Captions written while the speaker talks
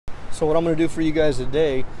So what I'm going to do for you guys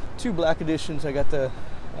today, 2 black editions. I got the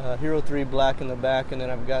Hero 3 black in the back, and then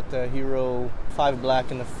I've got the Hero 5 black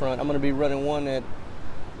in the front. I'm going to be running one at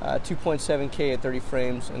 2.7K at 30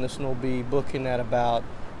 frames, and this one will be booking at about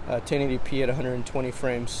 1080p at 120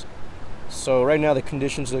 frames. So right now the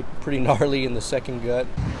conditions look pretty gnarly in the second gut.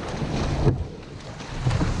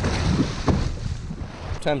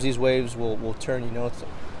 Sometimes these waves will turn, you know.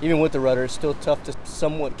 Even with the rudder, it's still tough to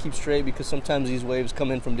somewhat keep straight because sometimes these waves come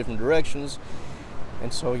in from different directions.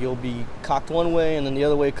 And so you'll be cocked one way and then the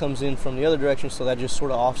other way comes in from the other direction, so that just sort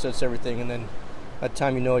of offsets everything. And then by the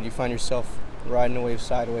time you know it, you find yourself riding the wave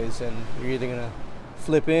sideways and you're either going to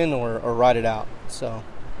flip in or ride it out. So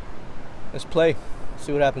let's play,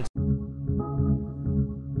 see what happens.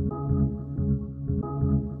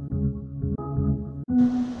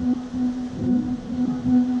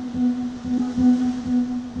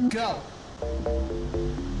 Go!